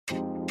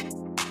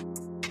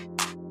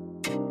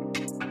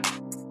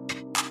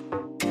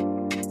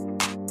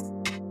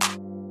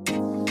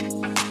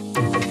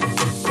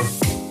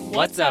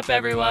What's up,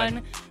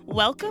 everyone?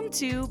 Welcome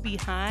to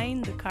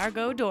Behind the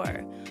Cargo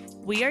Door.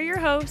 We are your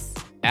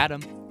hosts,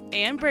 Adam.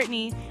 and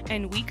Brittany,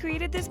 and we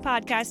created this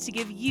podcast to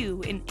give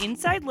you an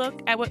inside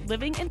look at what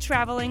living and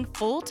traveling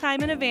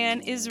full-time in a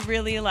van is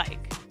really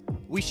like.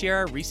 We share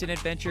our recent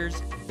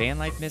adventures, van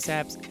life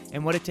mishaps,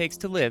 and what it takes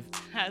to live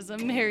As a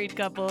married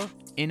couple,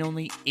 in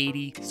only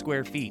 80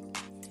 square feet.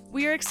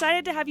 we are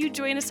excited to have you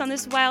join us on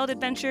this wild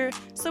adventure,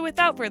 so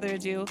without further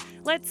ado,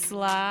 let's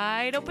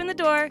slide open the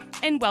door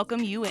and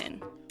welcome you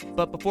in.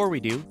 But before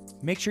we do,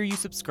 make sure you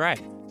subscribe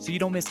so you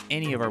don't miss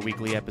any of our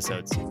weekly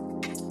episodes.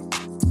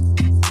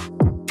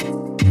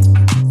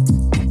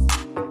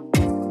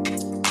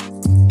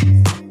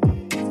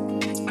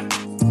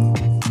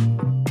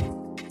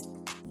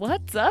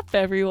 What's up,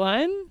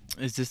 everyone?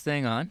 Is this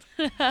thing on?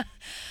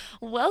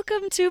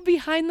 Welcome to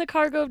Behind the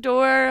Cargo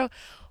Door.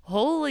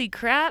 Holy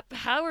crap,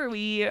 how are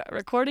we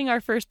recording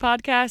our first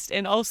podcast?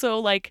 And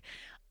also,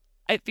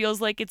 it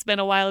feels like it's been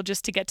a while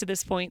just to get to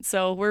this point.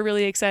 So we're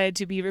really excited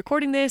to be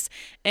recording this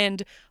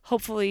and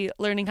hopefully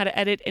learning how to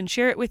edit and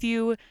share it with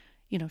you,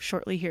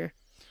 shortly here.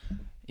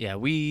 Yeah,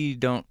 we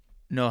don't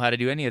know how to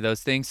do any of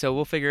those things, so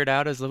we'll figure it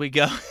out as we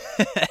go,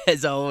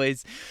 as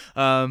always.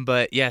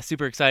 But yeah,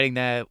 super exciting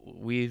that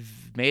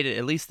we've made it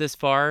at least this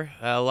far.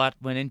 A lot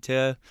went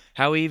into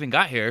how we even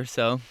got here,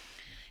 so...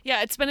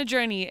 Yeah, it's been a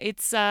journey.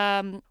 It's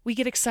we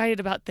get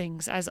excited about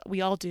things, as we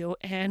all do,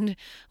 and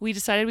we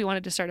decided we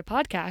wanted to start a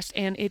podcast,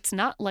 and it's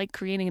not like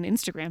creating an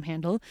Instagram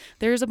handle.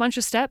 There's a bunch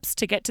of steps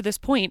to get to this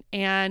point,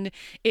 and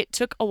it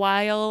took a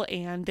while,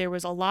 and there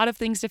was a lot of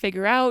things to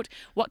figure out,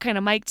 what kind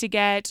of mic to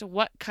get,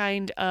 what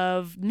kind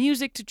of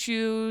music to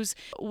choose.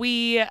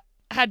 We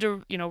had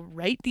to,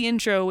 write the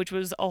intro, which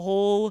was a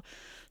whole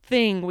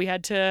thing. We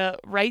had to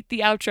write the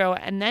outro,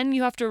 and then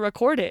you have to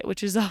record it,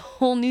 which is a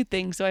whole new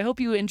thing. So I hope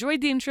you enjoyed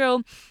the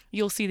intro.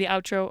 You'll see the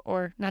outro,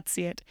 or not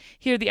see it,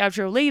 hear the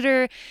outro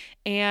later,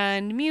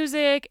 and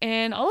music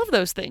and all of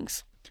those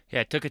things. Yeah,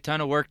 it took a ton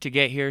of work to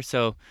get here,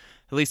 so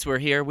at least we're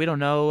here. We don't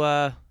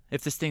know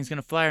if this thing's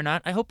gonna fly or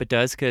not. I hope it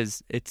does,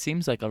 because it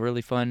seems like a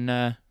really fun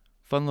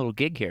little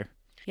gig here.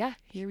 Yeah,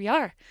 here we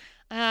are.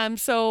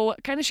 So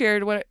kind of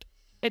shared what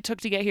it took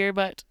to get here,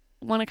 but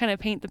want to kind of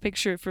paint the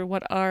picture for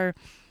what our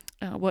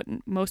what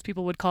most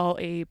people would call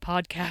a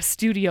podcast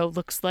studio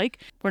looks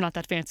like. We're not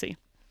that fancy.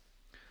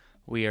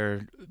 We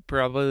are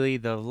probably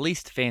the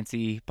least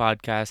fancy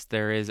podcast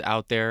there is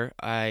out there.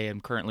 I am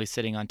currently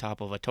sitting on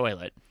top of a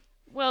toilet.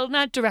 Well,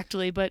 not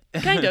directly, but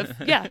kind of,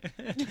 yeah.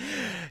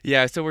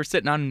 Yeah, so we're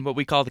sitting on what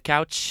we call the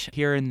couch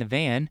here in the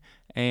van,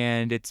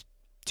 and it's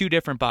two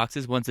different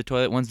boxes. One's the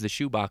toilet, one's the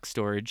shoebox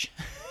storage.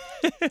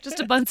 Just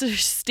a bunch of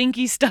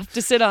stinky stuff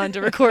to sit on to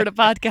record a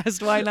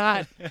podcast. Why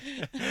not?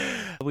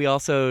 We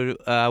also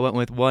went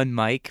with one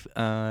mic,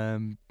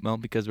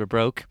 because we're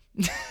broke.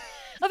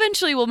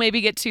 Eventually we'll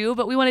maybe get two,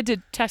 but we wanted to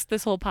test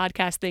this whole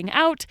podcast thing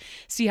out,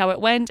 see how it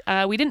went.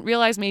 We didn't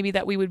realize maybe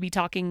that we would be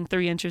talking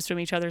 3 inches from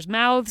each other's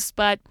mouths,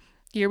 but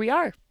here we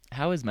are.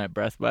 How is my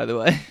breath, by the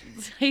way?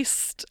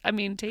 Taste.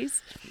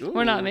 Ooh,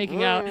 we're not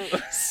making out.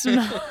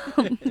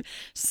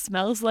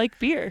 Smells like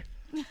beer.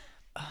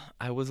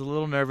 I was a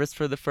little nervous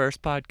for the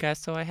first podcast,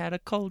 so I had a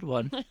cold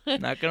one.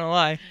 Not gonna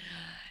lie.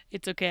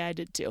 It's okay, I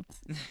did too.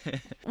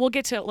 We'll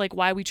get to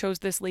why we chose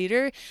this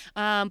later,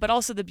 but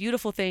also the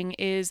beautiful thing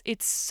is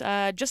it's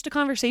just a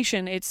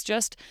conversation. It's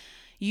just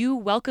you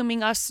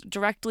welcoming us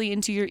directly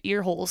into your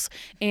ear holes,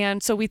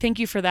 and so we thank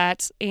you for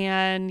that.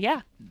 And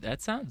yeah,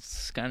 that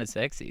sounds kind of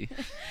sexy.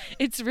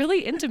 It's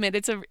really intimate.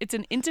 It's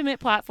an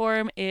intimate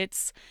platform.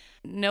 It's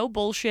no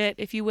bullshit,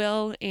 if you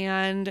will,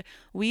 and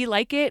we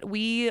like it.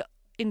 We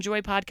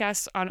enjoy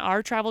podcasts on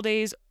our travel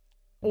days,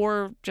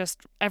 or just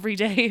every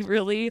day,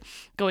 really,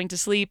 going to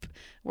sleep,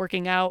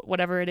 working out,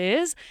 whatever it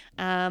is.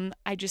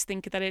 I just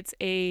think that it's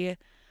a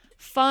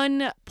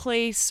fun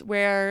place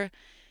where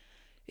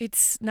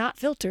it's not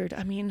filtered.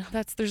 I mean,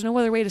 there's no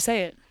other way to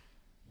say it.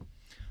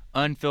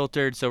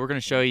 Unfiltered. So we're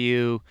going to show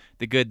you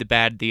the good, the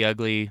bad, the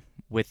ugly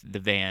with the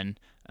van,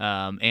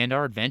 and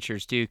our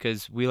adventures too,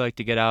 because we like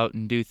to get out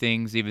and do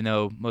things, even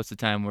though most of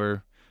the time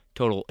we're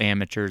total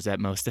amateurs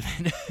at most of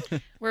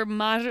it. We're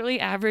moderately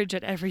average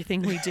at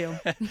everything we do.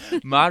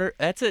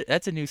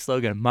 That's a new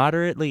slogan.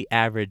 Moderately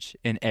average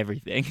in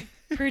everything.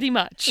 Pretty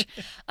much.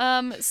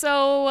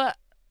 So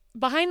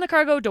behind the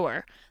cargo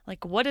door,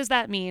 what does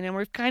that mean? And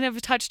we've kind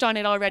of touched on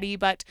it already,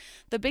 but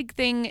the big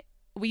thing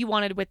we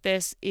wanted with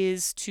this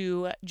is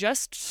to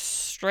just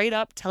straight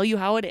up tell you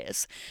how it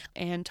is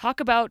and talk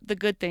about the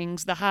good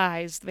things, the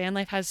highs. Van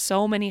life has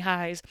so many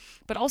highs,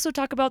 but also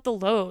talk about the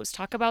lows,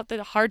 talk about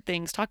the hard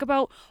things, talk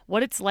about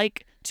what it's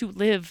like to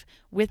live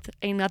with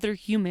another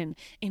human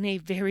in a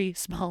very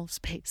small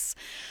space.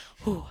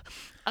 Whew.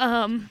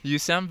 You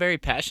sound very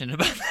passionate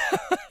about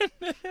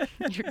that.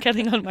 You're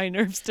getting on my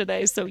nerves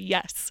today, so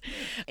yes.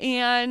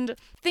 And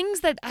things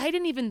that I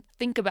didn't even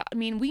think about. I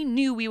mean, we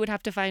knew we would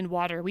have to find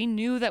water. We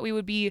knew that we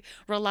would be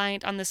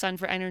reliant on the sun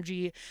for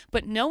energy.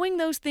 But knowing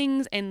those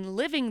things and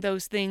living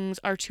those things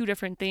are two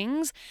different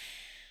things.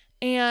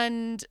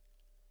 And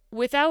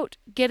without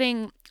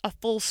getting a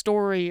full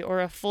story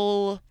or a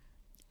full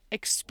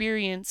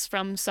experience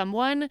from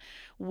someone.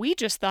 We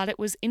just thought it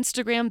was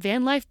Instagram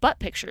van life butt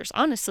pictures,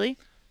 honestly.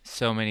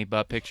 So many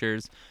butt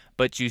pictures.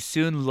 But you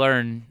soon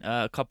learn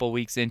a couple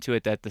weeks into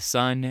it that the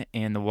sun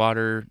and the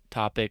water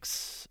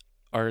topics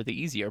are the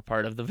easier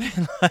part of the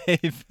van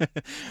life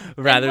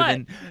rather what?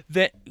 than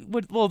that.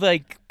 Well,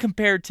 like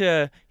compared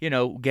to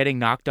getting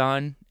knocked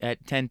on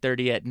at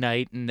 10:30 at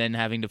night and then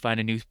having to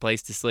find a new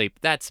place to sleep.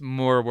 That's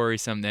more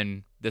worrisome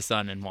than the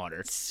sun and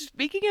water.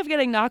 Speaking of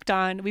getting knocked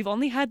on, we've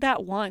only had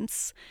that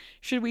once.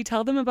 Should we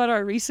tell them about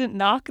our recent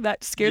knock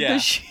that scared the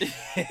shit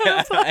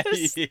out of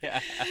us?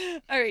 Yeah.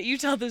 All right, you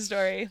tell the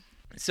story.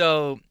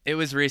 So it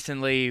was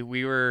recently.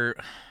 We were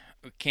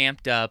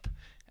camped up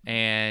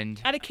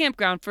and At a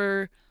campground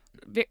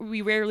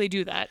we rarely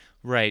do that.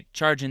 right,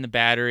 charging the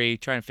battery,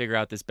 trying to figure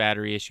out this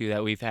battery issue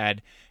that we've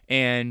had.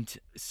 And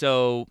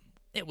so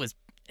it was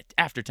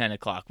after 10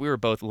 o'clock. We were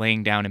both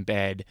laying down in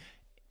bed.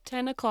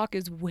 10 o'clock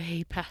is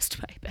way past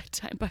my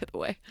bedtime, by the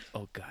way.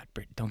 Oh, God,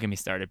 don't get me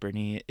started.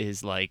 Brittany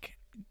is like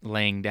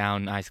laying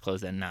down, eyes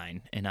closed at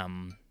 9, and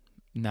I'm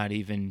not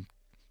even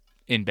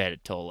in bed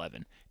until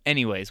 11.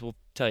 Anyways, we'll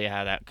tell you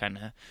how that kind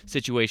of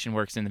situation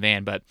works in the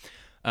van. But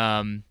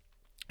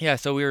yeah,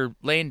 so we were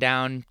laying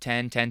down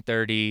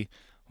 10:30.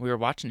 We were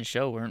watching a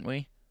show, weren't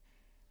we?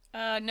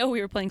 No,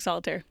 we were playing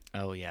solitaire.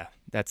 Oh, yeah.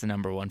 That's the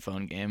number one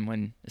phone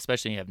game,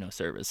 especially when you have no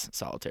service.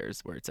 Solitaire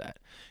is where it's at.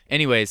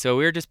 Anyway, so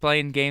we were just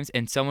playing games,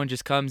 and someone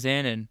just comes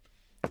in, and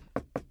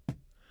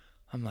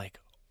I'm like,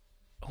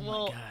 oh, my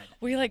God.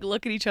 We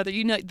look at each other.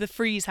 The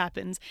freeze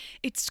happens.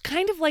 It's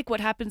kind of like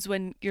what happens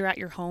when you're at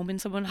your home and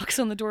someone knocks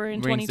on the door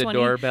in Rings 2020.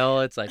 the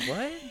doorbell. It's like,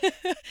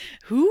 what?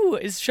 Who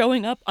is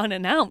showing up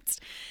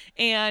unannounced?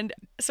 And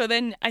so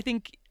then I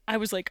think I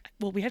was like,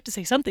 well, we have to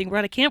say something. We're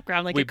at a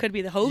campground. It could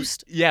be the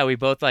host. Yeah, we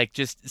both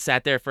just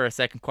sat there for a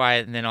second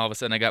quiet, and then all of a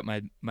sudden I got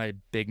my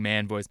big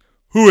man voice.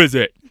 Who is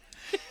it?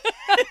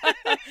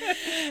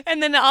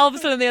 And then all of a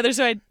sudden the other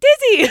side,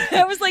 Dizzy.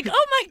 I was like,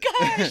 oh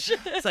my gosh.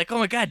 It's like, oh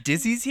my God,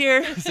 Dizzy's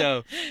here.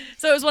 So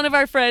it was one of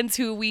our friends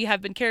who we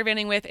have been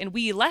caravanning with, and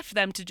we left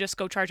them to just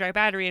go charge our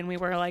battery, and we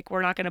were like,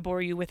 we're not going to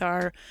bore you with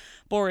our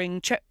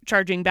boring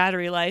charging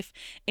battery life.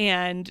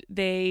 And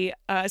they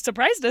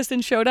surprised us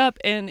and showed up,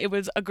 and it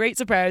was a great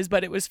surprise,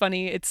 but it was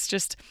funny. It's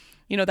just,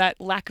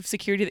 that lack of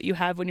security that you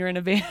have when you're in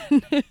a van.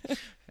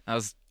 I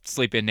was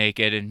sleeping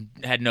naked and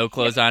had no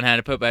clothes on, had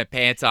to put my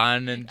pants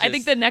on. And I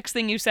think the next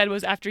thing you said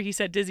was after he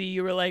said Dizzy,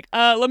 you were like,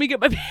 let me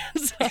get my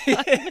pants on.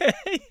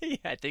 Yeah,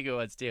 I think it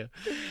was too.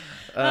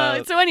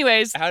 So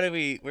anyways.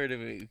 Where did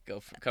we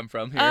come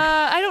from here?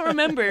 I don't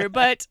remember,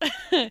 but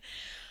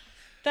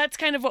that's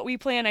kind of what we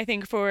plan, I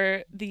think,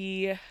 for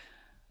the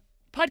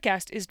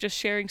podcast is just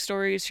sharing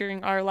stories,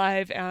 sharing our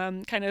life,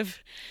 kind of,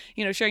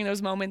 sharing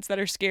those moments that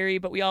are scary,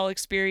 but we all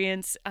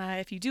experience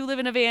if you do live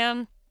in a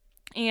van.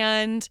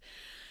 And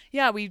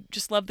yeah, we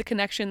just love the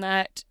connection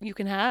that you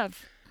can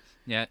have.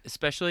 Yeah,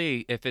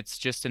 especially if it's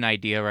just an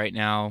idea right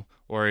now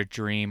or a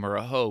dream or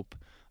a hope.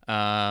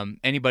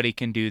 Anybody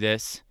can do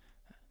this.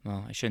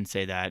 Well, I shouldn't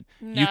say that.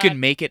 You can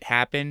make it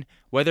happen.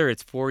 Whether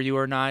it's for you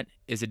or not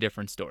is a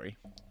different story.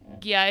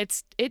 Yeah,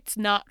 it's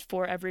not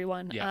for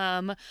everyone.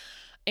 Yeah.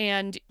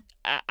 And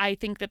I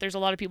think that there's a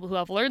lot of people who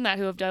have learned that,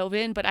 who have dove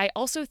in. But I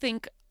also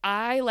think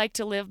I like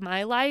to live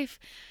my life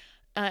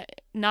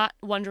not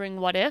wondering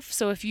what if.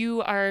 So if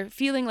you are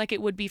feeling like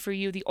it would be for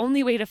you, the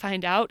only way to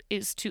find out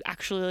is to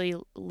actually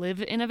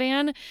live in a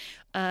van.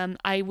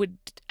 I would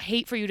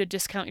hate for you to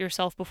discount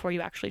yourself before you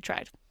actually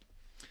tried.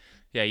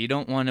 Yeah, you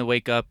don't want to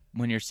wake up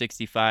when you're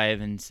 65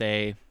 and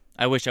say,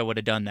 I wish I would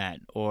have done that.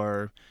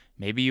 Or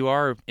maybe you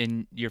are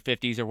in your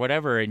 50s or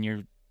whatever and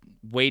you're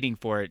waiting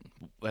for it.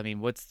 I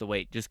mean, what's the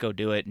wait? Just go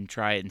do it and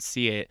try it and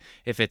see it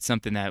if it's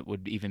something that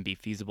would even be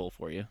feasible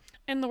for you.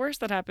 And the worst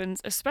that happens,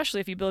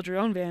 especially if you build your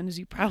own van, is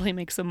you probably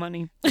make some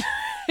money.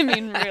 I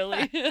mean,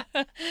 really.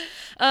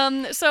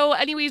 So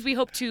anyways, we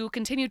hope to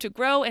continue to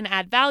grow and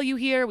add value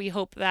here. We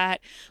hope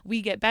that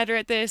we get better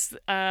at this.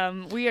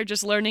 We are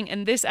just learning.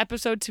 And this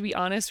episode, to be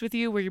honest with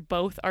you, we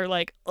both are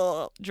like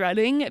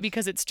dreading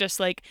because it's just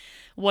like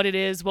what it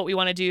is, what we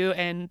want to do.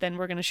 And then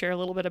we're going to share a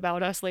little bit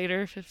about us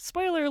later.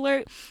 Spoiler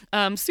alert.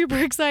 Super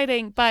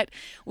exciting. But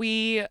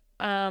we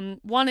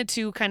wanted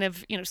to kind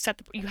of,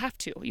 you have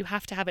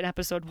to have an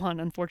episode 1.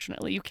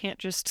 Unfortunately, you can't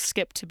just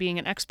skip to being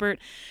an expert.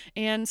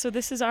 And so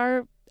this is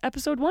our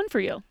episode 1 for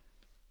you.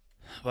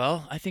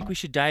 Well, I think we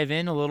should dive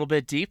in a little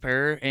bit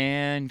deeper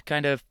and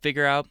kind of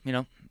figure out,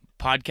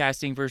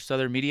 podcasting versus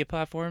other media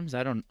platforms.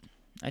 I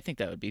think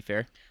that would be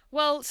fair.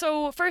 Well,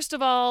 so first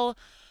of all,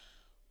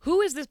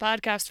 who is this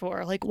podcast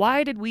for? Like,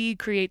 why did we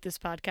create this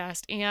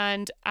podcast?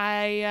 And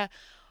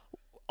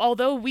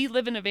although we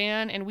live in a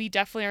van and we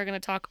definitely are going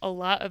to talk a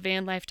lot of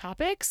van life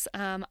topics,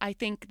 I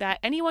think that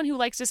anyone who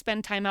likes to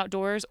spend time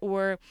outdoors,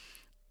 or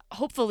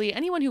hopefully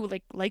anyone who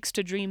likes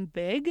to dream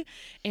big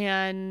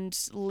and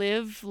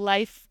live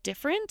life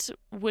different,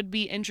 would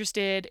be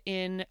interested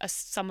in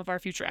some of our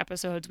future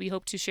episodes. We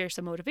hope to share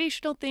some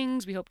motivational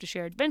things. We hope to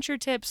share adventure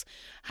tips,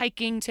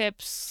 hiking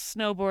tips,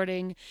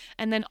 snowboarding,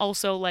 and then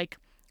also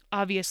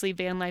obviously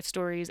van life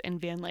stories and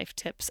van life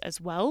tips as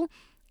well.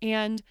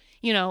 And,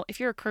 if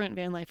you're a current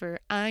van lifer,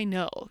 I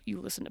know you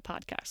listen to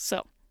podcasts,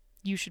 so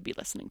you should be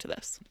listening to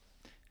this.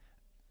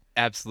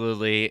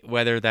 Absolutely.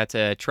 Whether that's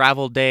a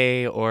travel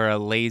day or a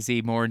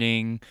lazy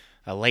morning,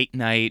 a late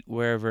night,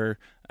 wherever,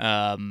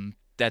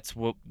 that's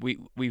what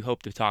we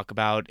hope to talk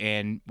about.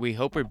 And we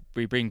hope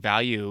we bring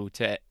value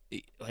to,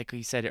 like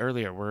we said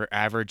earlier, we're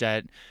average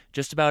at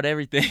just about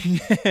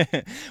everything.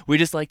 We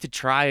just like to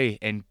try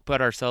and put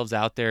ourselves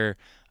out there.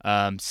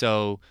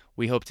 So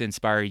we hope to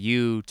inspire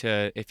you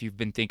to, if you've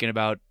been thinking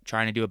about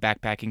trying to do a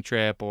backpacking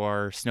trip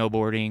or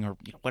snowboarding or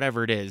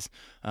whatever it is,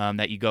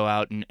 that you go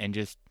out and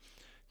just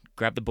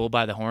grab the bull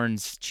by the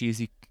horns.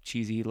 Cheesy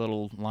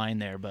little line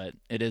there, but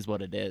it is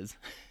what it is.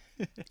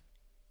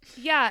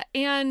 Yeah,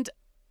 and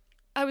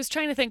I was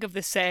trying to think of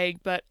this saying,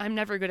 but I'm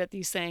never good at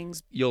these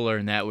sayings. You'll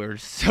learn that we're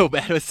so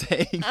bad with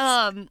sayings.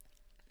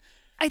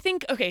 I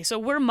think, okay, so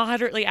we're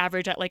moderately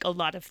average at like a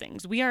lot of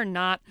things. We are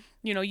not,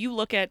 you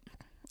look at,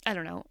 I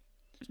don't know,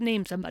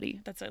 name somebody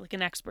that's like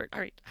an expert. All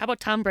right, how about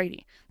Tom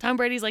Brady? Tom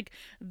Brady's like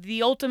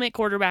the ultimate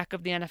quarterback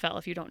of the NFL,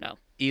 if you don't know.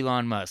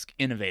 Elon Musk,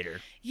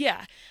 innovator.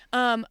 Yeah.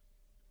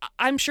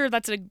 I'm sure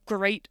that's a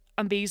great,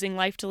 amazing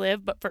life to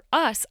live. But for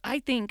us, I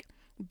think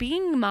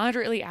being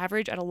moderately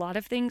average at a lot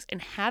of things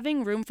and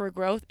having room for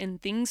growth and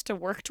things to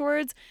work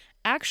towards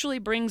actually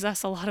brings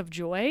us a lot of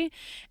joy.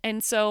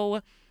 And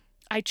so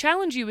I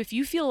challenge you, if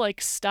you feel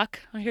like stuck,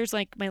 here's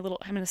like I'm going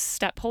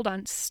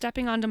to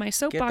stepping onto my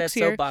soapbox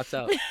here. Get that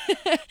soapbox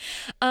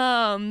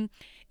out.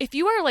 If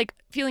you are like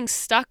feeling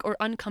stuck or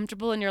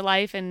uncomfortable in your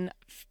life and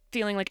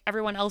feeling like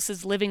everyone else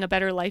is living a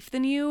better life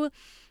than you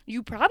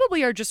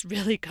probably are just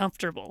really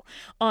comfortable,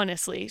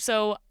 honestly.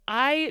 So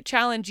I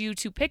challenge you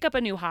to pick up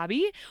a new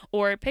hobby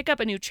or pick up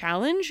a new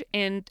challenge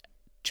and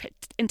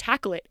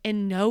tackle it,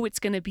 and know it's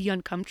going to be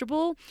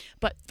uncomfortable,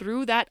 but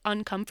through that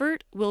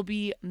uncomfort will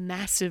be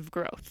massive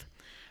growth.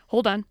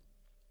 Hold on.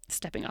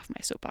 Stepping off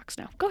my soapbox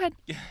now. Go ahead.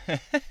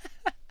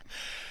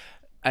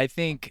 I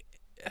think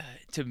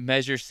to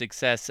measure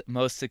success,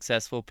 most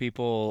successful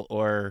people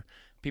or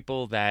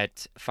people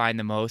that find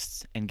the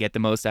most and get the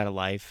most out of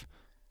life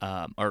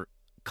are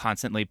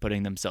constantly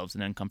putting themselves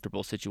in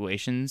uncomfortable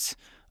situations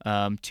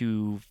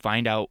to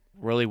find out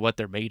really what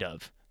they're made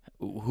of.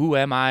 Who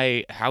am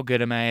I? How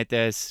good am I at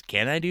this?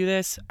 Can I do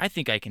this? I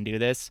think I can do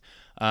this.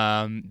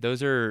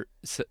 Those are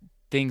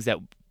things that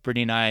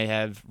Brittany and I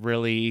have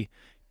really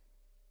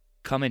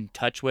come in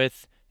touch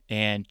with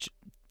and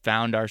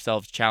found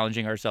ourselves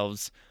challenging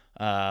ourselves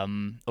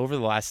over the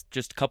last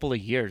just couple of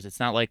years. It's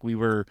not like we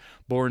were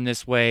born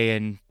this way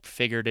and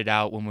figured it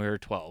out when we were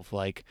 12.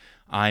 Like,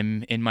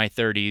 I'm in my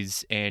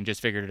 30s and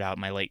just figured it out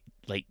in my late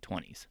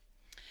 20s.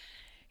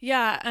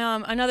 Yeah,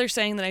 another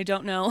saying that I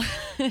don't know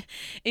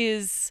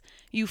is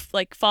you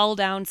like fall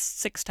down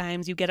 6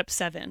 times, you get up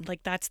 7.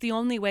 Like, that's the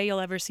only way you'll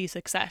ever see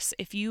success.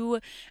 If you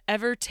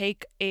ever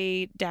take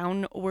a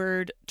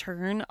downward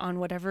turn on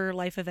whatever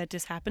life event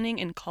is happening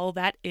and call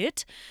that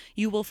it,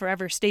 you will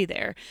forever stay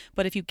there.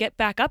 But if you get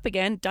back up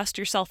again, dust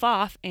yourself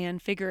off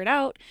and figure it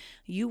out,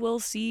 you will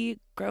see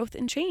growth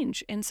and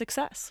change and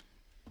success.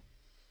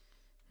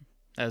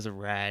 That was a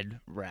rad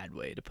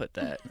way to put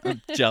that.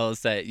 I'm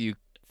jealous that you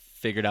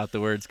figured out the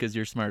words because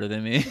you're smarter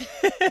than me.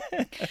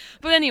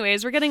 But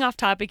anyways, we're getting off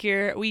topic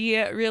here. We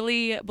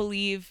really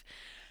believe,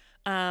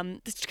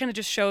 this kind of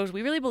just shows,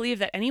 we really believe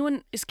that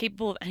anyone is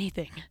capable of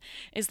anything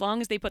as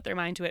long as they put their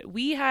mind to it.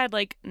 We had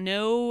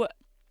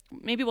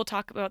maybe we'll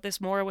talk about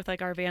this more with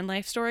like our van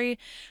life story.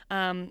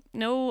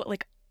 No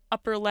like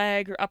upper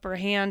leg or upper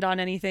hand on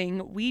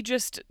anything. We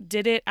just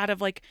did it out of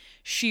like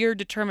sheer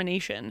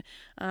determination.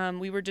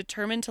 We were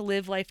determined to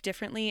live life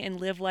differently and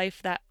live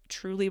life that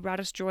truly brought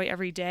us joy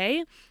every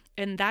day.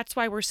 And that's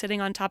why we're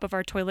sitting on top of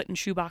our toilet and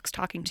shoebox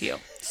talking to you.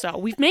 So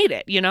we've made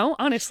it,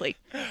 honestly.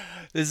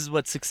 This is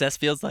what success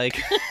feels like.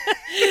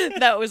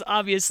 That was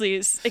obviously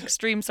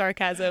extreme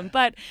sarcasm.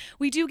 But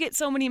we do get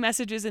so many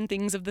messages and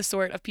things of the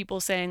sort of people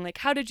saying, like,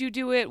 how did you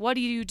do it? What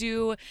do you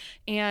do?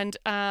 And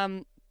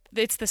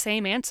it's the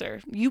same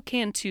answer. You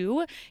can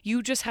too.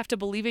 You just have to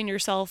believe in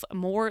yourself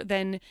more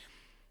than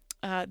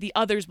the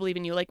others believe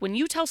in you. Like, when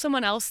you tell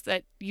someone else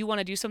that you want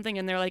to do something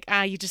and they're like,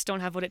 you just don't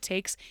have what it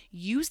takes,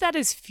 use that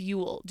as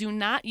fuel. Do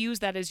not use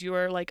that as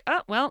your like, oh,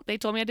 well, they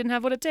told me I didn't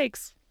have what it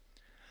takes.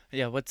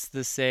 Yeah, what's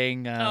the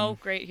saying? Oh,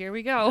 great. Here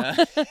we go.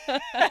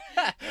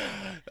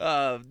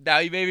 Now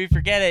you made me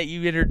forget it.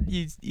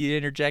 You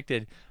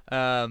interjected.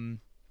 Man,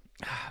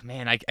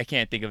 I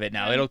can't think of it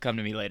now. It'll come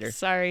to me later.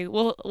 Sorry.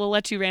 We'll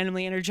let you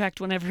randomly interject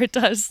whenever it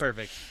does.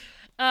 Perfect.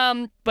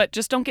 But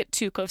just don't get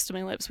too close to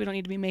my lips. We don't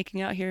need to be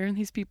making out here,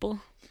 these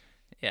people.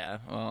 Yeah,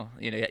 well,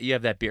 you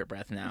have that beer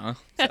breath now.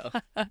 So.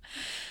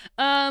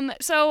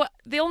 So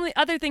the only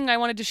other thing I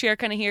wanted to share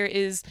kind of here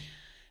is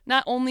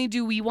not only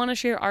do we want to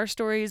share our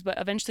stories, but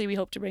eventually we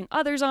hope to bring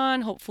others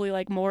on, hopefully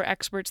like more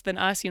experts than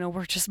us.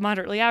 We're just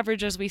moderately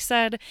average, as we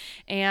said.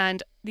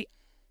 And the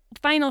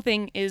final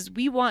thing is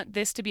we want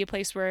this to be a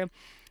place where,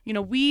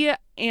 we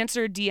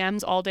answer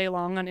DMs all day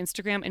long on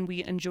Instagram, and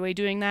we enjoy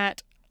doing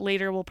that.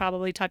 Later, we'll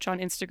probably touch on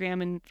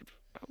Instagram and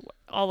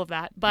all of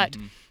that. But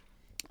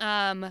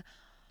I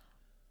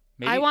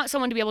want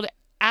someone to be able to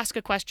ask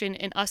a question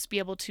and us be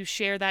able to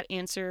share that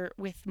answer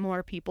with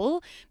more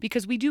people,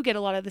 because we do get a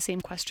lot of the same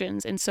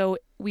questions. And so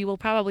we will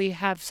probably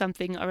have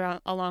something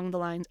along the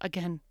lines,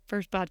 again,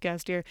 first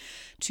podcast here,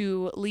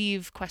 to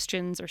leave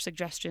questions or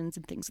suggestions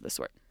and things of the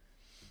sort.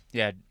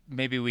 Yeah,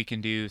 maybe we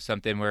can do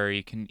something where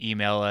you can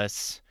email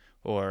us,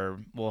 or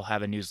we'll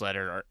have a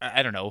newsletter, or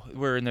I don't know.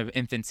 We're in the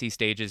infancy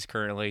stages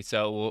currently,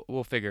 so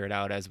we'll figure it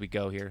out as we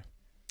go here.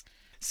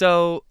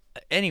 So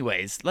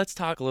anyways, let's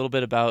talk a little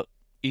bit about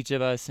each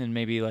of us, and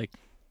maybe like,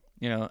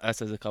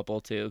 us as a couple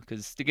too,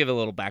 because to give a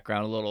little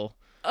background, a little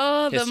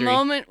history. The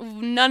moment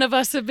none of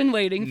us have been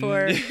waiting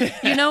for.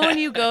 When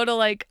you go to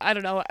like, I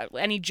don't know,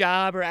 any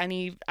job or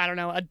any, I don't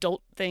know,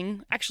 adult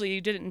thing. Actually,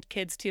 you did it in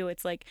kids too.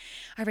 It's like,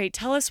 all right,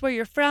 tell us where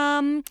you're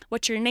from,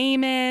 what your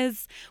name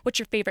is, what's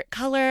your favorite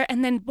color,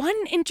 and then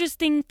one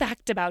interesting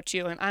fact about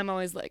you. And I'm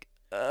always like,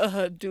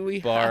 do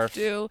we have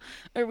to?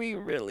 Are we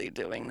really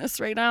doing this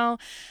right now?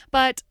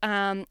 But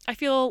I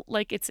feel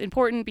like it's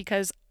important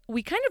because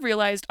we kind of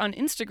realized on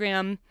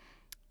Instagram,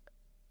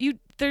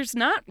 there's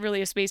not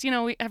really a space.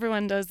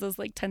 Everyone does those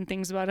like 10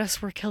 things about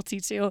us. We're guilty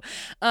too.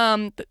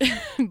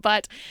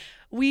 But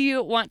we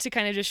want to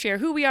kind of just share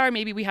who we are.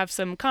 Maybe we have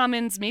some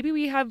commons. Maybe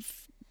we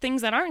have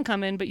things that aren't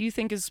common, but you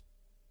think is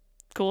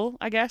cool,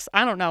 I guess.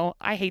 I don't know.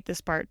 I hate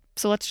this part.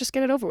 So let's just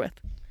get it over with.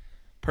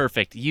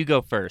 Perfect. You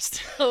go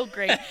first. Oh,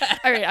 great.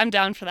 All right. I'm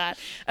down for that.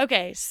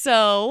 Okay.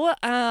 So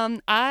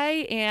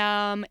I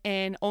am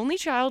an only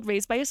child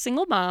raised by a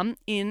single mom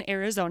in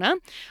Arizona.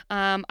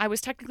 I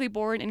was technically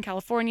born in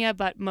California,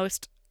 but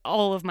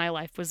all of my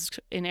life was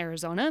in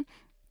Arizona.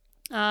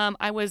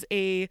 I was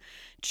a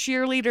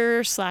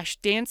cheerleader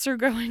 / dancer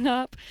growing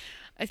up.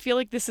 I feel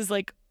like this is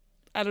like,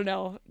 I don't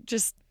know,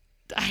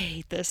 I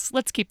hate this.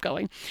 Let's keep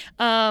going.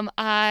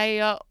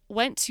 I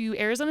went to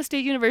Arizona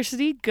State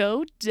University,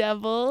 go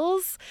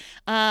Devils,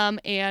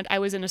 and I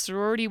was in a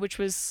sorority, which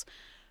was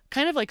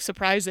kind of like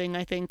surprising,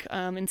 I think,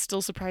 and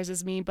still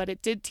surprises me, but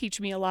it did teach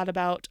me a lot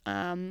about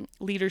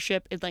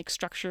leadership and like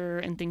structure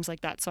and things like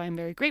that. So I'm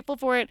very grateful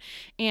for it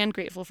and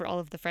grateful for all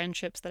of the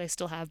friendships that I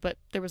still have, but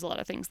there was a lot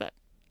of things that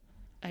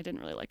I didn't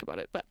really like about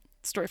it, but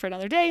story for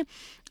another day.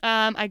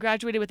 I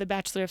graduated with a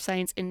Bachelor of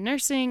Science in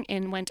Nursing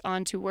and went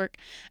on to work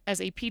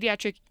as a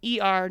pediatric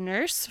ER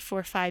nurse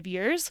for 5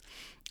 years.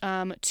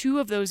 2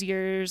 of those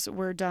years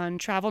were done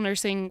travel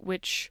nursing,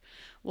 which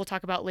we'll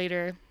talk about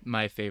later.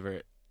 My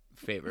favorite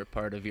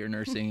part of your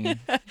nursing.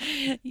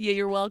 Yeah,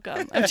 you're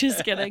welcome. I'm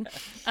just kidding.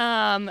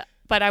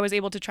 But I was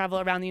able to travel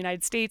around the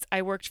United States.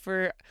 I worked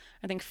for,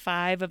 I think,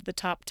 5 of the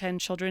top 10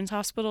 children's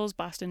hospitals: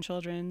 Boston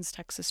Children's,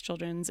 Texas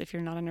Children's. If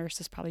you're not a nurse,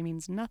 this probably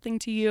means nothing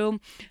to you.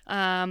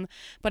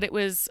 But it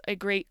was a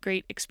great,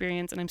 great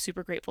experience, and I'm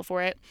super grateful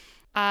for it.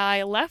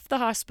 I left the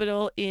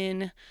hospital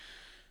in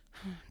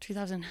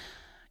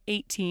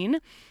 2018.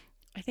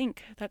 I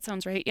think that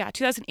sounds right. Yeah,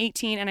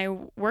 2018, and I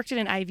worked at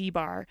an IV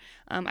bar.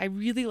 I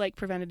really like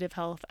preventative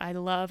health. I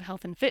love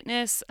health and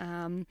fitness.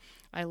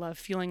 I love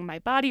feeling my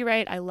body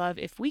right. I love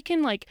if we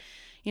can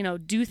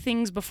do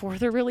things before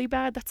they're really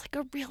bad. That's like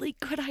a really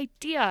good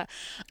idea.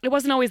 It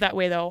wasn't always that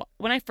way though.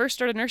 When I first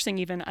started nursing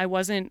even, I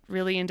wasn't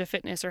really into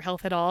fitness or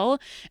health at all.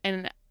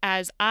 And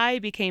as I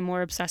became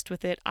more obsessed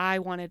with it, I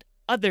wanted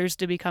others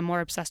to become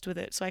more obsessed with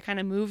it. So I kind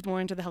of moved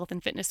more into the health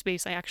and fitness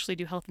space. I actually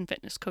do health and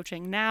fitness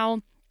coaching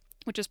now,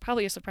 which is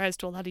probably a surprise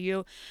to a lot of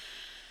you.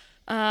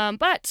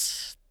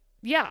 But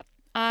yeah,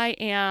 I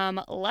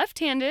am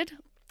left-handed,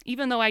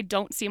 even though I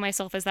don't see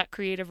myself as that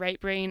creative right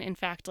brain. In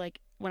fact, like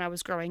when I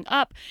was growing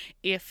up,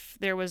 if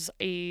there was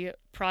a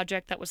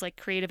project that was like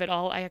creative at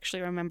all, I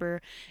actually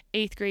remember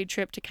 8th grade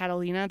trip to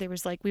Catalina. There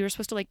was like, we were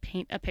supposed to like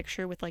paint a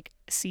picture with like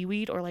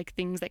seaweed or like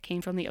things that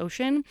came from the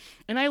ocean.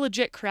 And I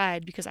legit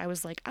cried because I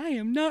was like, I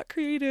am not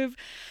creative.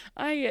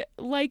 I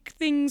like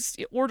things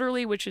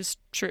orderly, which is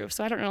true.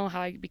 So I don't know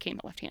how I became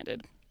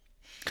left-handed.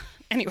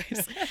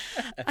 Anyways,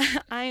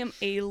 I am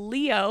a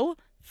Leo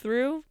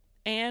through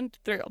and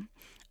through.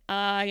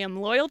 I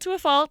am loyal to a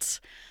fault.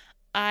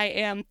 I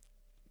am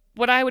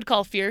what I would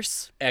call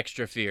fierce.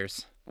 Extra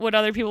fierce. What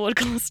other people would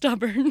call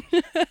stubborn.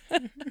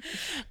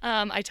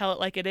 I tell it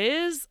like it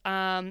is.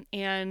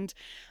 And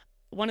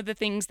one of the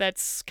things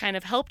that's kind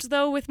of helped,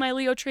 though, with my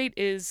Leo trait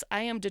is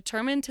I am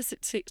determined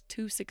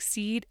to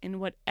succeed in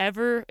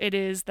whatever it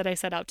is that I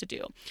set out to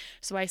do.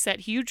 So I set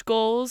huge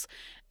goals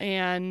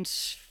and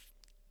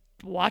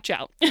watch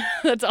out.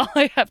 That's all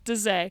I have to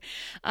say.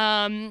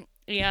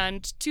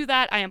 And to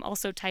that, I am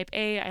also type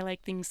A. I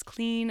like things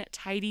clean,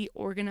 tidy,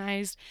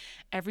 organized.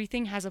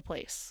 Everything has a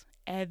place.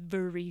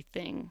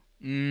 Everything.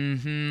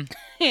 Mm-hmm.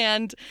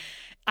 And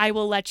I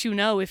will let you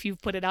know if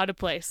you've put it out of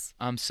place.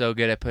 I'm so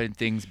good at putting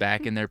things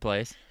back in their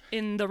place.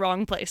 In the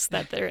wrong place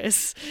that there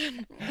is.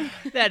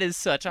 That is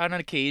such on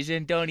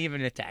occasion. Don't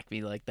even attack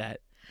me like that.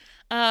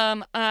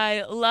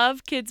 I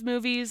love kids'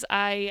 movies.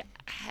 I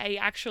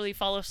actually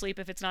fall asleep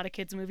if it's not a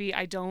kids' movie.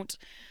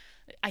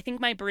 I think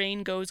my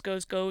brain goes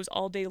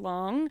all day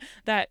long,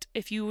 that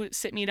if you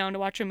sit me down to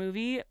watch a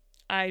movie,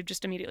 I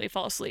just immediately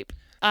fall asleep.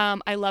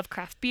 I love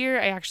craft beer.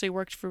 I actually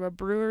worked for a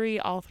brewery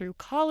all through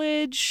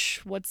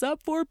college. What's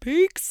up, Four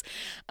Peaks?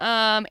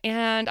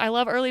 And I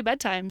love early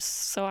bedtimes,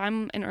 so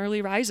I'm an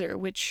early riser,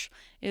 which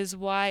is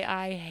why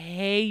I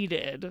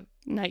hated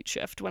night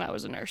shift when I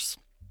was a nurse.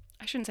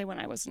 I shouldn't say when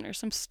I was a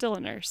nurse. I'm still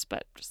a nurse,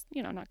 but just,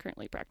 not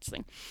currently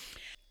practicing.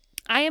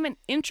 I am an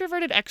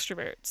introverted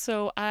extrovert,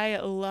 so I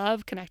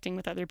love connecting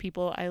with other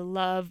people. I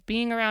love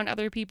being around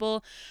other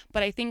people,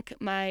 but I think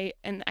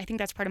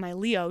that's part of my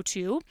Leo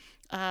too,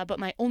 but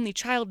my only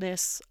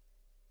childness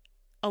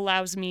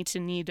allows me to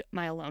need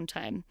my alone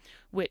time,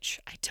 which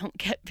I don't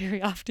get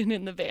very often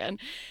in the van.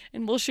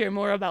 And we'll share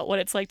more about what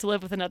it's like to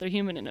live with another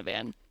human in a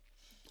van.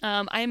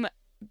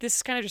 This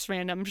is kind of just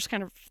random. I'm just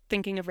kind of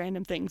thinking of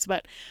random things,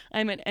 but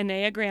I'm an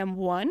Enneagram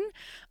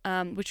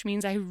 1, which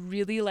means I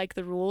really like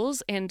the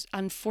rules. And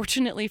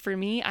unfortunately for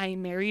me, I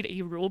married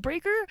a rule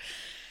breaker.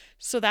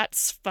 So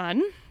that's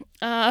fun.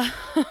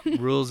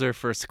 Rules are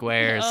for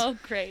squares. Oh,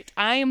 great.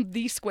 I am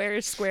the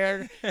squarest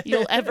square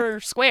you'll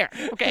ever square,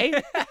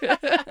 okay?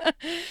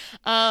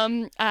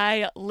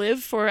 I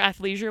live for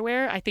athleisure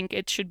wear. I think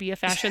it should be a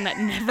fashion that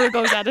never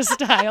goes out of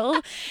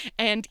style.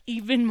 And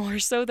even more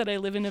so that I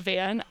live in a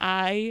van,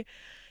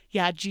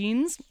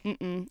 jeans,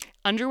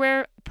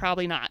 underwear,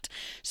 probably not.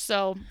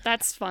 So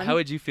that's fun. How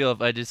would you feel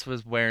if I just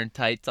was wearing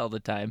tights all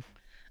the time?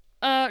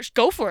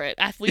 Go for it.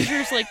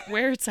 Athleisure's like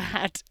where it's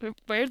at.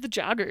 Wear the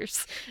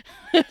joggers.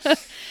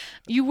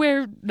 You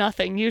wear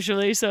nothing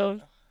usually,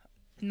 so.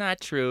 Not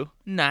true.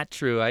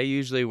 I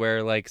usually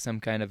wear like some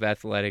kind of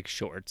athletic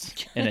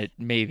shorts and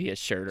maybe a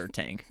shirt or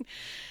tank.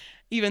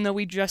 Even though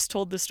we just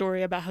told the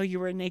story about how you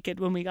were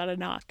naked when we got a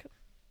knock.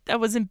 I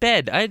was in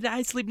bed.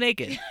 I sleep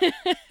naked.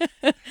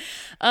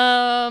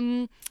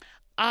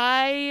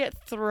 I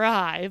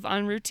thrive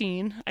on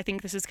routine. I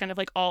think this is kind of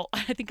like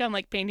I think I'm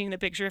like painting the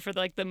picture for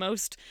like the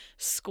most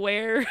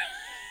square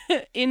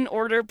in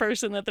order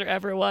person that there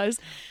ever was.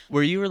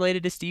 Were you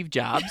related to Steve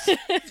Jobs?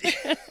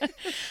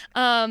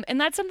 And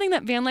that's something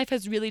that van life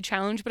has really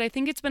challenged, but I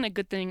think it's been a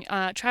good thing.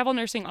 Travel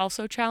nursing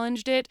also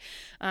challenged it.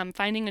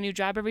 Finding a new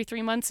job every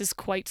 3 months is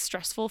quite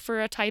stressful for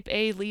a type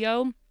A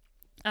Leo.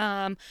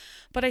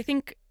 But I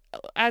think,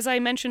 as I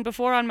mentioned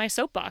before on my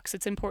soapbox,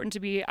 it's important to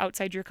be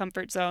outside your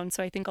comfort zone.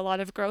 So I think a lot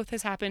of growth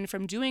has happened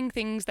from doing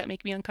things that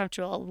make me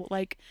uncomfortable,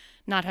 like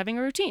not having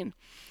a routine.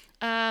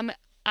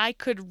 I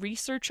could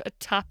research a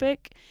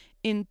topic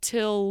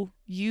until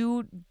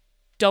you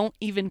don't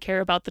even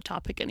care about the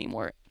topic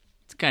anymore.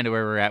 It's kind of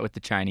where we're at with the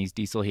Chinese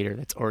diesel heater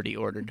that's already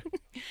ordered.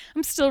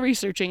 I'm still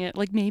researching it.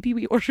 Like maybe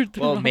we ordered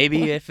the wrong one.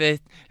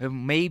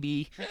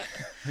 Maybe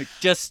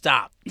just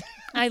stop.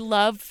 I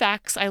love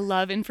facts. I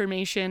love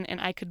information,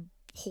 and I could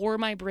pour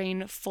my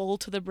brain full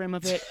to the brim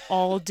of it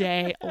all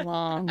day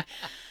long.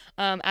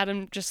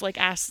 Adam just like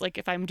asks like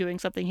if I'm doing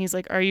something. He's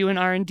like, "Are you in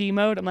R&D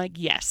mode?" I'm like,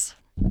 "Yes."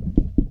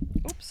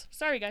 Oops,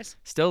 sorry guys.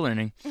 Still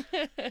learning.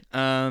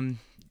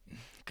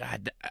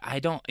 God, I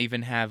don't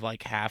even have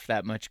like half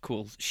that much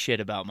cool shit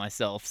about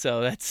myself,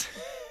 so that's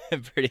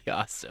pretty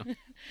awesome.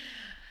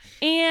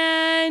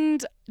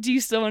 And do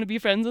you still want to be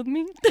friends with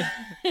me?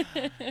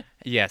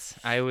 Yes,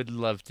 I would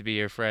love to be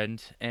your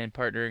friend and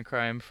partner in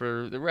crime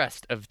for the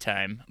rest of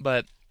time,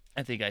 but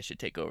I think I should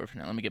take over for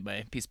now. Let me get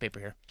my piece of paper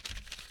here.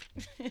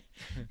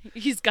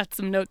 He's got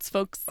some notes,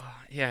 folks.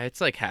 Yeah,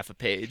 it's like half a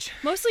page.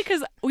 Mostly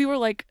because we were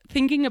like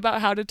thinking about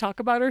how to talk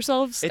about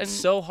ourselves. It's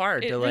so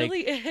hard to like. It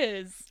really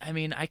is. I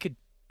mean, I could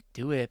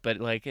do it, but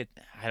like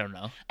I don't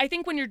know. I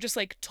think when you're just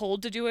like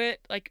told to do it,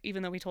 like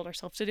even though we told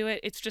ourselves to do it,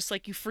 it's just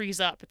like you freeze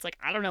up. It's like,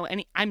 I don't know,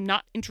 I'm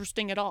not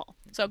interesting at all.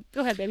 So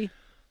go ahead, baby.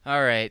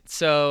 All right.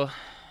 So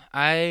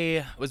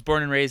I was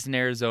born and raised in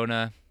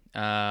Arizona,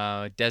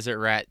 desert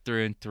rat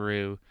through and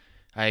through.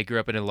 I grew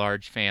up in a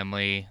large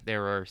family.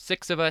 There were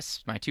 6 of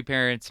us, my 2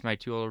 parents, my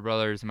 2 older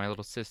brothers, and my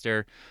little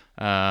sister.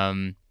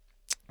 And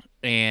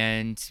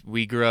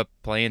we grew up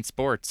playing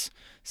sports.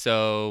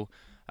 So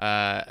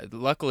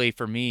luckily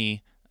for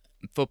me,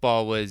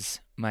 football was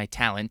my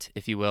talent,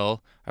 if you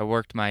will. I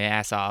worked my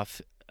ass off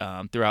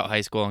throughout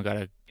high school and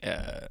got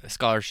a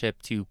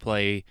scholarship to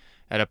play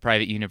at a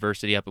private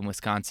university up in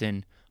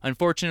Wisconsin.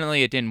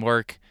 Unfortunately, it didn't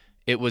work.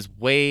 It was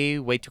way,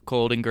 way too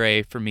cold and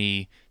gray for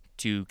me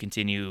to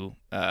continue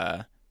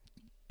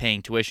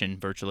paying tuition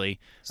virtually.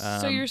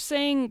 So you're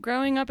saying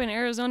growing up in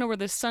Arizona where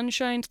the sun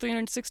shines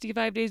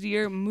 365 days a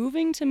year,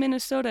 moving to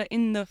Minnesota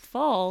in the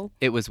fall.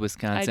 It was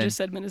Wisconsin. I just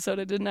said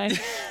Minnesota, didn't I?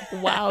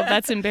 Wow,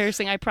 that's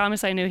embarrassing. I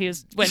promise I knew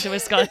went to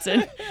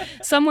Wisconsin.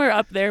 Somewhere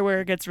up there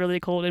where it gets really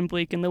cold and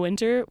bleak in the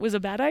winter was a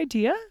bad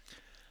idea.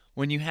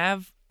 When you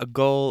have a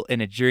goal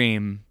and a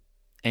dream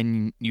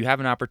and you have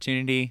an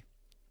opportunity,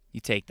 you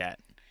take that.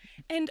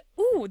 And,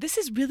 this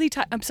is really,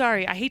 I'm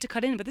sorry, I hate to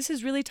cut in, but this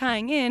is really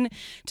tying in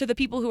to the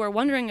people who are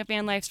wondering if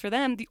van life's for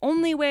them. The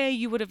only way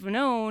you would have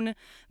known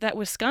that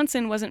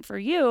Wisconsin wasn't for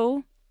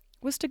you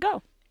was to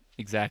go.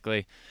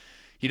 Exactly.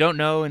 You don't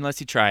know unless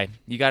you try.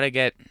 You got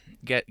to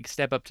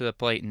step up to the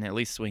plate and at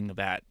least swing the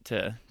bat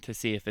to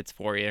see if it's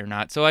for you or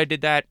not. So I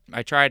did that.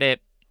 I tried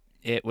it.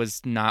 it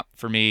was not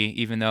for me,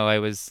 even though I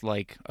was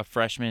like a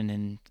freshman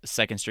and a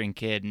second string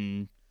kid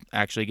and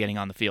actually getting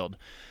on the field.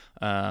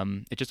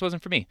 It just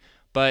wasn't for me.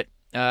 But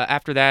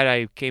after that,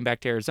 I came back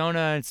to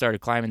Arizona and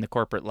started climbing the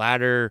corporate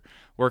ladder,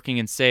 working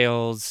in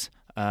sales,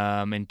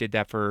 and did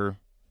that for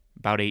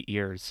about 8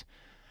 years.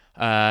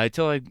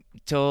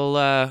 Till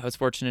I was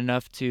fortunate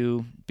enough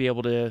to be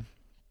able to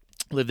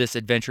live this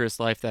adventurous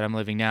life that I'm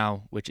living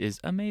now, which is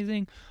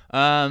amazing.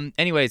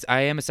 Anyways,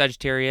 I am a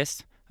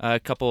Sagittarius. A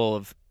couple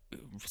of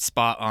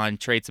spot on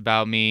traits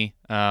about me.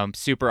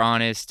 Super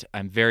honest.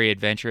 I'm very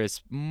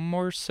adventurous,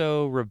 more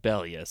so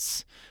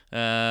rebellious.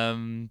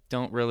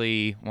 Don't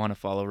really want to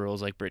follow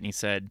rules, like Brittany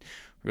said.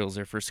 Rules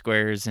are for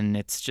squares, and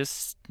it's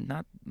just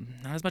not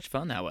as much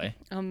fun that way.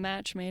 A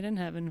match made in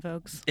heaven,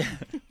 folks.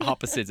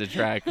 Opposites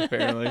attract,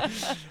 apparently.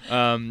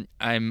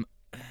 I'm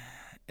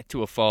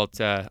to a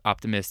fault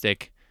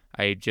optimistic.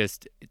 I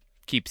just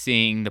keep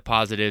seeing the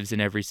positives in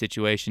every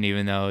situation,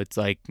 even though it's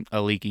like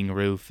a leaking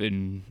roof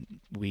and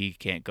we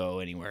can't go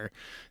anywhere.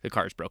 The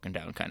car's broken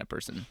down kind of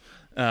person.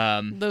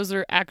 Those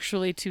are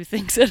actually two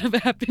things that have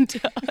happened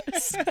to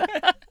us.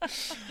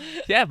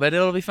 Yeah, but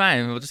it'll be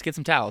fine. We'll just get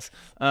some towels.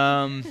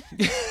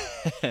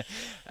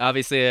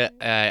 Obviously,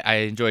 I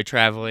enjoy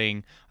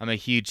traveling. I'm a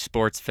huge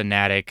sports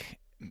fanatic.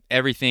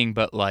 Everything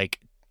but like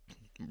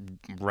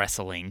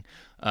wrestling.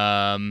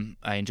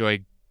 I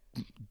enjoy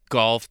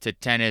golf to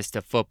tennis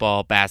to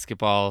football,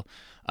 basketball.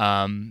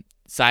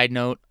 Side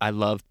note, I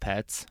love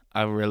pets.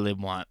 I really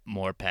want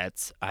more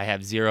pets. I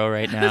have 0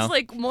 right now. It's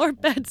like more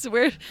pets.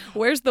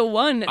 Where's the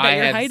one that I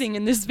you're have- hiding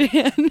in this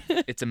van?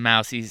 It's a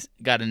mouse. He's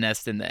got a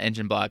nest in the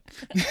engine block.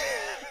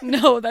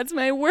 No, that's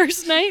my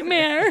worst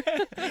nightmare.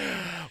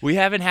 We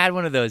haven't had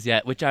one of those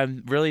yet, which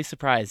I'm really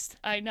surprised.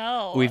 I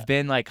know. We've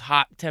been like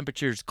hot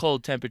temperatures,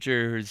 cold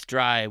temperatures,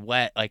 dry,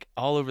 wet, like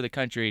all over the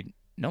country.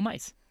 No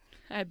mice.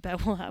 I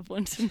bet we'll have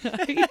one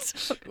tonight.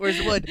 Where's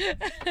the wood?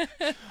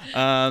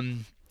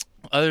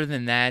 Other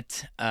than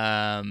that,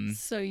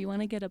 So you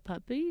want to get a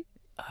puppy?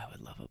 I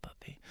would love a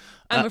puppy.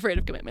 I'm afraid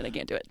of commitment. I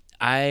can't do it.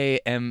 I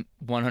am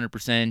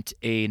 100%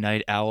 a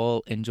night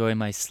owl. Enjoy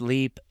my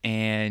sleep,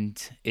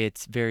 and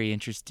it's very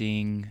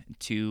interesting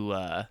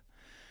to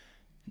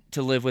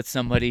live with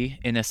somebody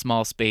in a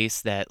small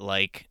space that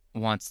like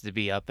wants to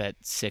be up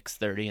at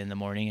 6:30 in the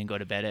morning and go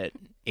to bed at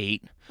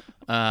 8.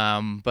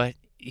 But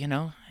you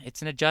know,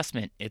 it's an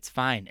adjustment. It's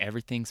fine.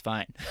 Everything's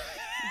fine.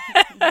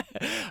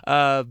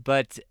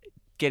 But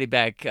getting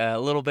back a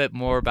little bit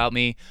more about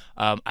me,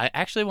 I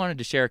actually wanted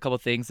to share a couple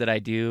things that I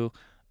do.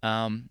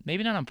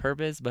 Maybe not on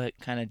purpose, but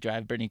kind of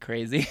drive Brittany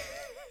crazy.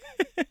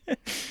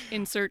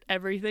 Insert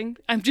everything.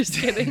 I'm just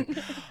kidding.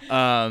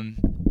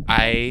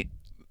 I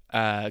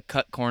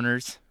cut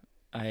corners.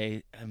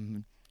 I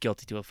am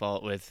guilty to a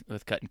fault with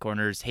cutting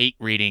corners. Hate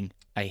reading.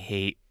 I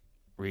hate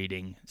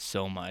reading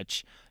so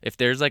much. If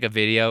there's like a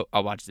video,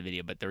 I'll watch the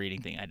video, but the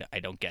reading thing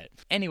I don't get.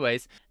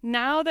 Anyways,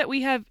 Now that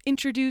we have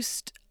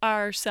introduced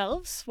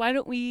ourselves, why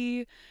don't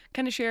we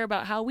kind of share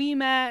about how we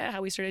met,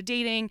 how we started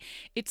dating?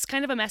 It's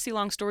kind of a messy,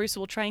 long story, so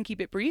we'll try and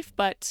keep it brief,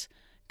 but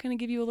kind of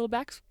give you a little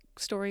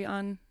backstory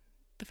on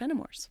the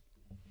Fenimores.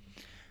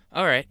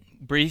 all right,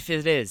 brief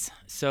it is.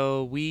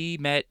 So we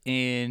met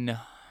in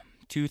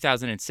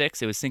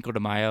 2006. It was Cinco de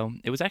Mayo.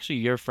 It was actually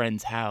your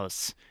friend's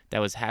house that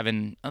was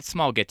having a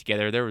small get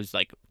together. There was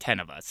like 10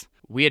 of us.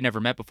 We had never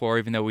met before,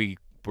 even though we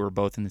were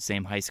both in the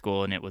same high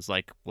school, and it was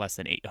like less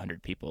than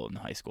 800 people in the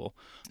high school.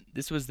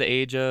 This was the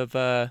age of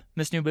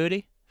Miss New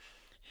Booty.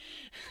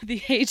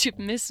 The age of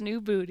Miss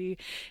New Booty.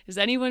 Does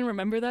anyone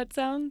remember that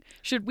song?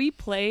 Should we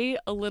play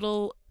a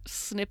little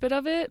snippet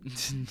of it?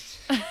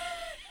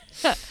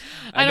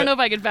 I don't know if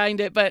I could find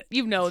it, but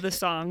you know the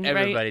song, right?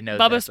 Everybody knows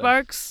Bubba that song.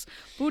 Sparks,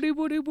 booty,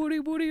 booty, booty,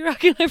 booty,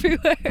 rocking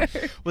everywhere.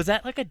 Was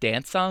that like a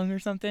dance song or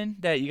something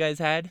that you guys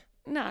had?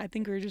 No, I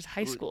think we were just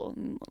high school,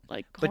 and,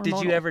 like. But did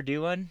you hormonal. ever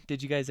do one?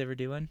 Did you guys ever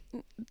do one?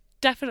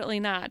 Definitely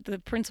not. The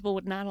principal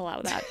would not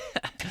allow that.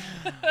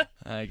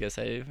 I guess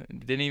I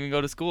didn't even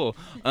go to school.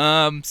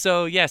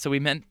 So we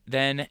met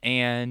then,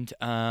 and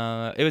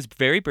it was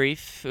very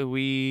brief.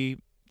 We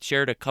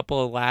shared a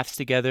couple of laughs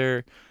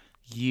together.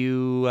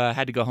 You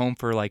had to go home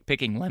for like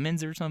picking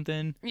lemons or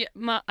something.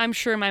 Yeah, I'm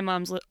sure my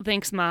mom's.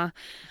 Thanks, Ma.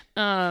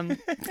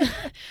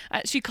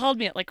 She called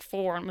me at like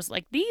 4 and was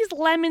like, "These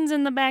lemons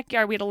in the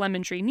backyard. We had a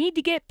lemon tree. Need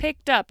to get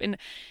picked up." And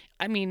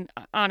I mean,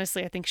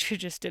 honestly, I think she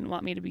just didn't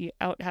want me to be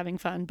out having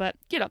fun. But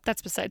you know,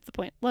 that's besides the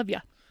point. Love ya.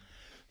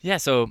 Yeah,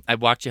 so I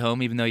walked you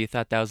home, even though you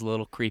thought that was a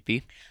little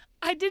creepy.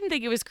 I didn't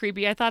think it was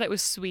creepy. I thought it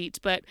was sweet,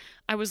 but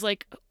I was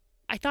like,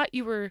 I thought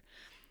you were.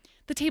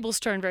 The tables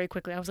turned very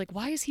quickly. I was like,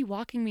 why is he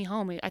walking me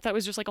home? I thought it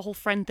was just like a whole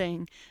friend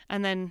thing.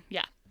 And then,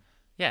 yeah.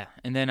 Yeah,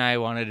 and then I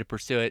wanted to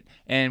pursue it,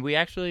 and we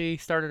actually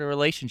started a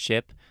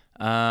relationship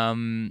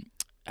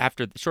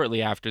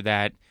shortly after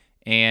that,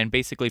 and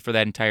basically for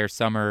that entire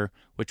summer,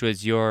 which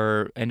was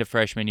your end of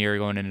freshman year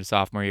going into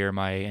sophomore year,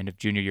 my end of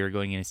junior year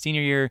going into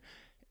senior year,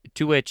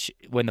 to which,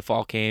 when the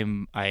fall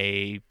came,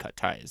 I cut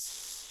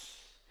ties.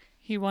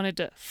 He wanted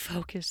to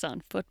focus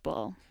on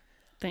football.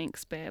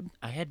 Thanks, babe.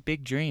 I had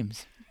big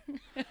dreams.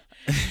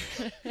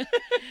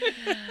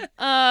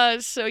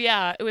 So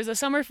yeah, it was a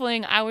summer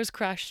fling. I was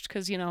crushed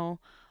because,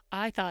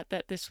 I thought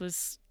that this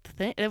was the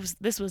thing.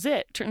 This was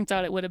it. Turns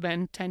out it would have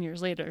been 10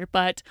 years later.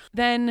 But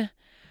then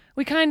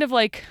we kind of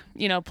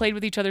played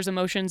with each other's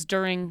emotions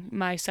during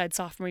my said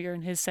sophomore year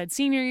and his said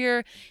senior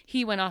year.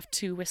 He went off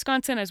to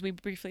Wisconsin, as we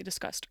briefly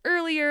discussed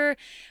earlier,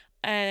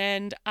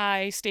 and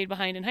I stayed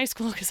behind in high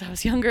school because I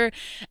was younger.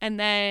 And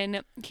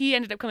then he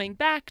ended up coming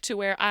back to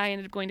where I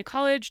ended up going to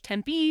college,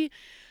 Tempe,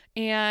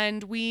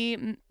 and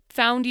we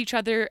found each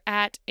other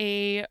at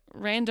a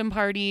random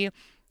party,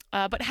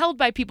 but held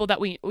by people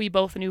that we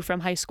both knew from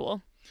high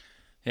school.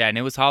 Yeah, and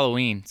it was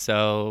Halloween,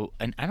 so,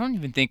 and I don't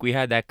even think we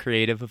had that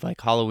creative of like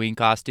Halloween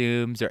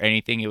costumes or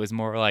anything. It was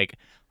more like,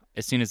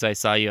 as soon as I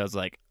saw you, I was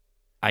like,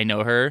 I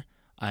know her.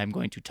 I'm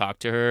going to talk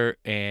to her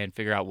and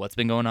figure out what's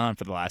been going on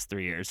for the last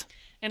 3 years.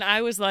 And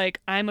I was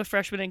like, I'm a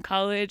freshman in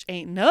college.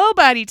 Ain't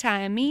nobody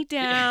tying me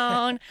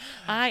down.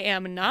 I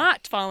am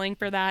not falling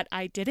for that.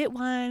 I did it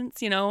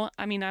once,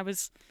 I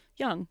was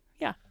young.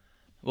 Yeah.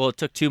 Well, it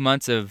took 2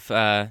 months of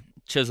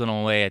chiseling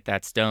away at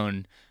that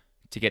stone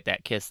to get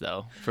that kiss,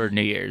 though, for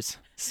New Year's.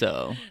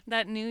 So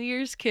that New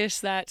Year's kiss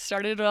that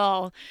started it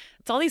all.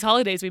 It's all these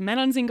holidays. We met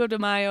on Cinco de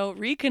Mayo,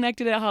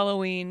 reconnected at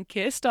Halloween,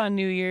 kissed on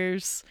New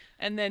Year's,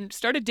 and then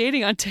started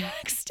dating on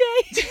Tax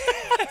Day.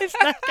 If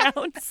that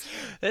counts.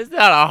 It's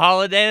not a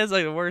holiday. It's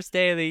like the worst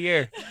day of the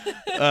year.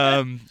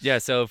 Yeah.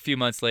 So a few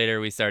months later,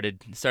 we started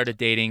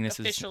dating. This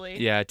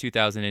officially. is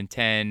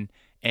 2010,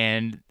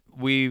 and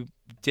we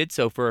did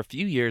so for a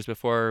few years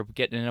before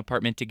getting an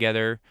apartment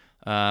together.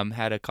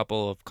 Had a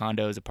couple of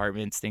condos,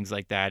 apartments, things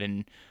like that,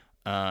 and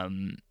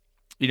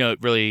it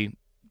really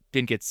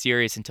didn't get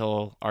serious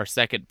until our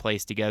second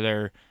place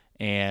together,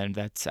 and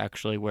that's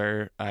actually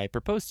where I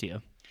proposed to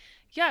you.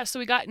 Yeah, so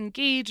we got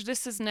engaged.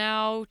 This is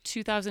now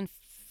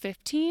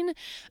 2015,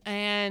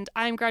 and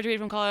I'm graduated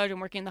from college. I'm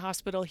working in the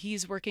hospital.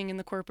 He's working in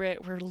the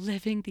corporate. We're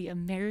living the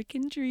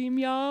American dream,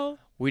 y'all.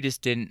 We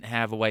just didn't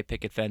have a white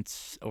picket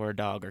fence or a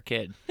dog or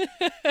kid.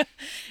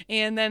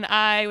 And then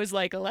I was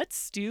like,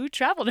 let's do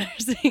travel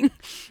nursing.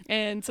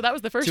 And so that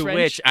was the first To wrench.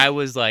 which I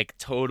was like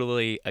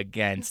totally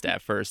against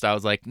at first. I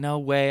was like, no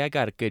way, I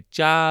got a good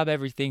job.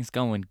 Everything's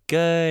going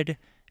good.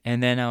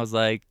 And then I was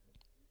like,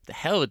 the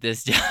hell with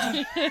this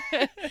job.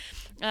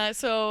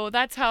 So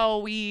that's how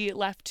we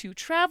left to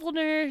travel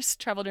nurse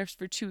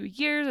for 2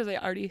 years, as I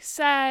already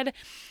said.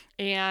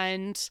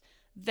 And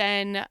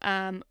then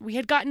we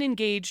had gotten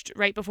engaged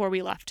right before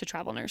we left to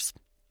travel nurse.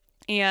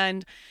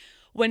 And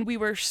when we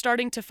were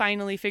starting to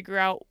finally figure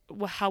out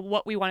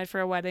what we wanted for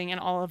a wedding and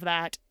all of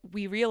that,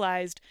 we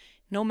realized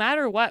no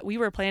matter what, we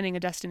were planning a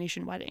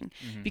destination wedding.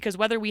 Mm-hmm. Because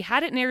whether we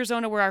had it in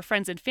Arizona where our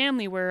friends and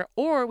family were,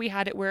 or we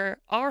had it where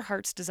our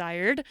hearts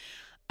desired,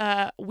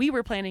 we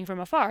were planning from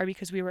afar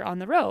because we were on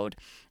the road.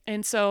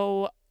 And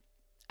so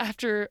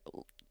after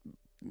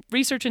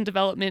research and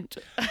development,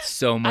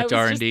 so much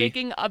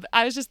R&D.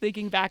 I was just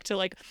thinking back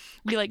to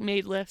we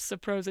made lists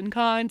of pros and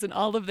cons and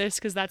all of this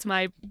because that's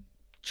my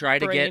try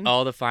to brain. Get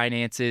all the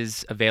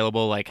finances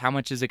available, like how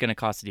much is it going to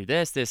cost to do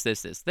this,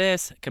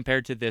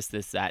 compared to this,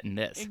 that, and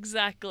this.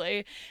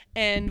 Exactly.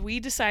 And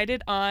we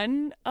decided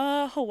on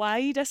a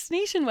Hawaii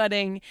destination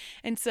wedding.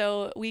 And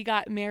so we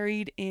got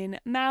married in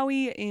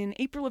Maui in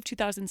April of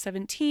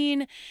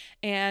 2017.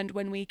 And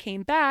when we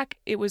came back,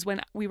 it was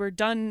when we were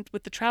done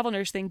with the travel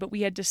nurse thing, but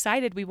we had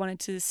decided we wanted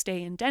to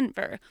stay in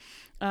Denver.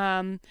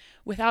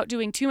 Without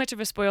doing too much of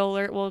a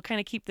spoiler, we'll kind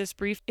of keep this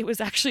brief. It was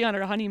actually on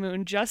our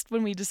honeymoon, just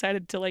when we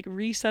decided to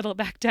resettle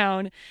back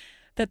down,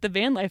 that the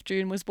van life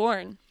dream was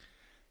born.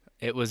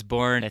 It was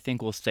born. I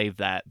think we'll save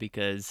that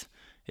because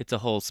it's a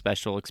whole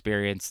special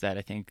experience that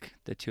I think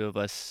the two of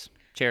us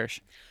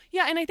cherish.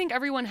 Yeah, and I think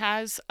everyone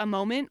has a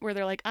moment where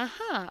they're like,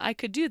 aha, I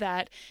could do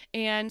that.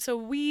 And so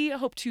we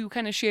hope to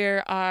kind of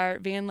share our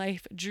van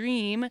life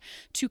dream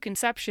to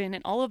conception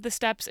and all of the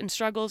steps and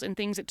struggles and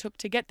things it took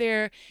to get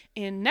there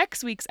in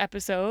next week's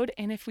episode.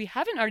 And if we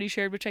haven't already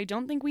shared, which I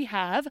don't think we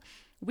have,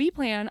 we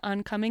plan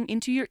on coming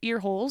into your ear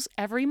holes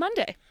every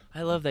Monday.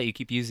 I love that you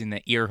keep using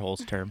the ear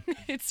holes term.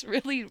 It's a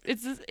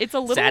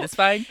little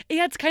satisfying.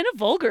 Yeah, it's kind of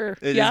vulgar.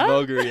 It is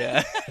vulgar,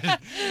 yeah.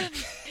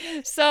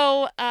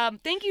 So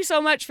thank you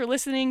so much for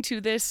listening to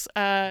this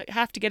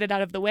have to get it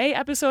out of the way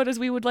episode, as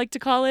we would like to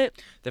call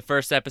it. The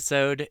first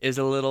episode is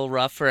a little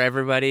rough for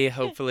everybody.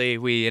 Hopefully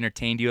we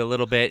entertained you a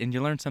little bit and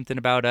you learned something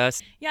about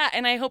us. Yeah,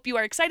 and I hope you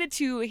are excited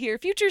to hear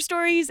future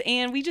stories,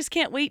 and we just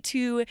can't wait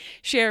to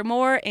share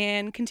more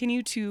and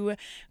continue to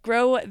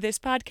grow this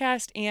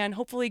podcast and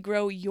hopefully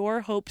grow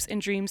your hopes and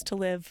dreams to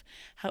live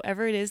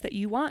however it is that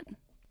you want.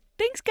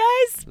 Thanks,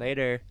 guys.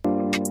 Later.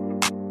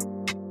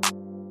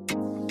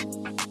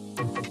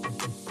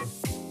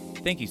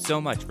 Thank you so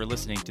much for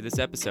listening to this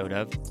episode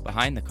of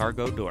Behind the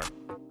Cargo Door.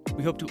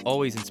 We hope to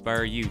always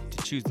inspire you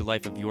to choose the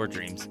life of your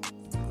dreams.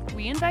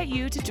 We invite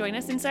you to join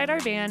us inside our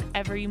van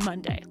every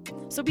Monday,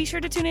 so be sure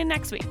to tune in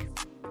next week.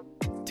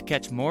 To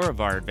catch more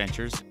of our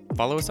adventures,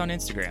 follow us on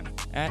Instagram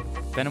at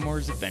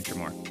Fenimore's Adventure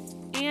More.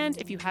 And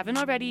if you haven't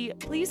already,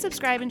 please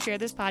subscribe and share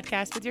this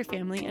podcast with your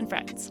family and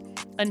friends.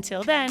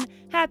 Until then,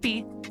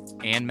 happy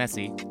and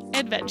messy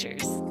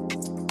adventures.